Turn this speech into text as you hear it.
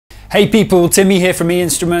Hey people, Timmy here from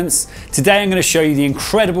Instruments. Today I'm going to show you the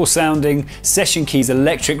incredible sounding Session Keys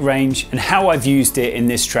electric range and how I've used it in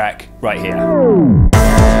this track right here.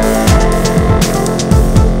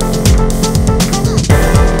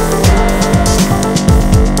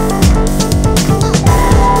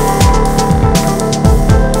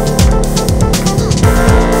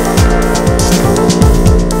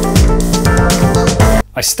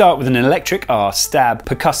 I start with an electric R stab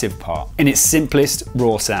percussive part in its simplest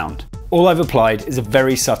raw sound. All I've applied is a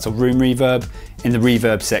very subtle room reverb in the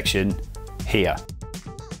reverb section here.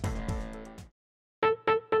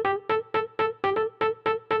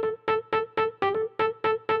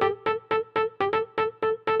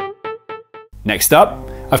 Next up,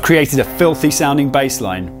 I've created a filthy sounding bass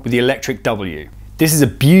line with the electric W. This is a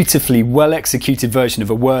beautifully well executed version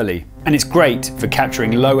of a whirly, and it's great for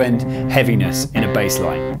capturing low end heaviness in a bass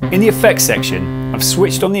line. In the effects section, I've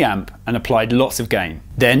switched on the amp and applied lots of gain.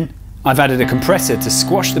 Then, I've added a compressor to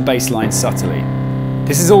squash the bass line subtly.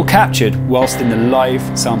 This is all captured whilst in the live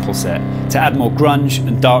sample set to add more grunge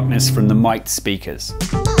and darkness from the mic'd speakers.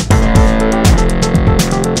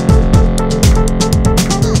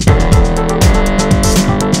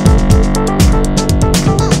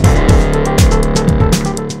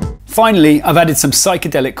 Finally, I've added some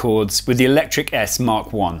psychedelic chords with the Electric S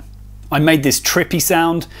Mark I. I made this trippy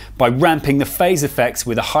sound by ramping the phase effects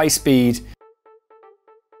with a high speed,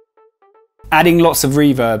 adding lots of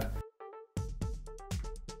reverb,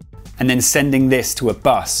 and then sending this to a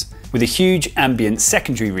bus with a huge ambient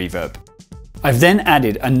secondary reverb. I've then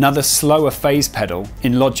added another slower phase pedal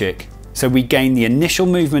in Logic, so we gain the initial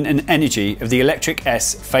movement and energy of the Electric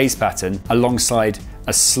S phase pattern alongside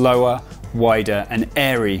a slower, wider and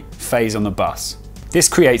airy phase on the bus. This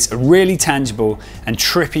creates a really tangible and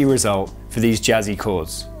trippy result for these jazzy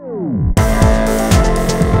chords.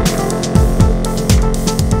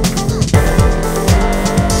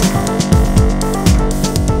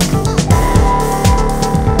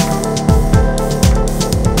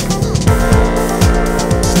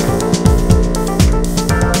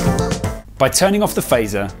 By turning off the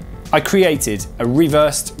phaser, I created a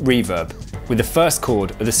reversed reverb with the first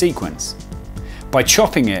chord of the sequence. By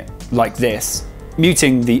chopping it like this,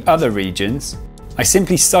 muting the other regions, I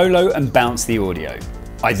simply solo and bounce the audio.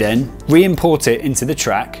 I then re-import it into the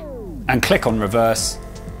track and click on reverse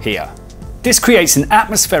here. This creates an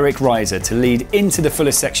atmospheric riser to lead into the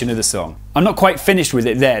fullest section of the song. I'm not quite finished with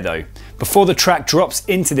it there though. Before the track drops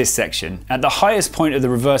into this section, at the highest point of the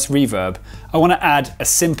reverse reverb, I want to add a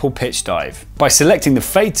simple pitch dive. By selecting the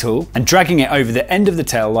fade tool and dragging it over the end of the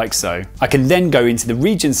tail like so, I can then go into the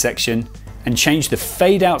region section and change the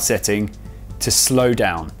fade out setting to slow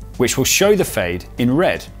down, which will show the fade in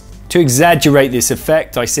red. To exaggerate this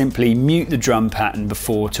effect, I simply mute the drum pattern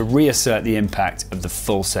before to reassert the impact of the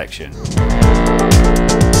full section.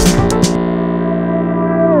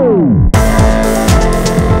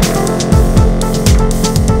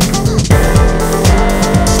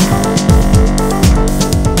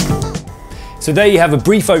 So there you have a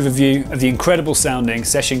brief overview of the incredible sounding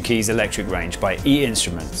Session Keys electric range by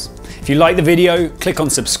Instruments. If you like the video, click on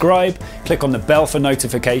subscribe, click on the bell for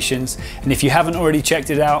notifications, and if you haven't already checked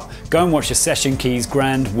it out, go and watch the Session Keys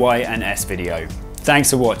Grand Y and S video.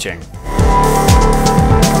 Thanks for watching.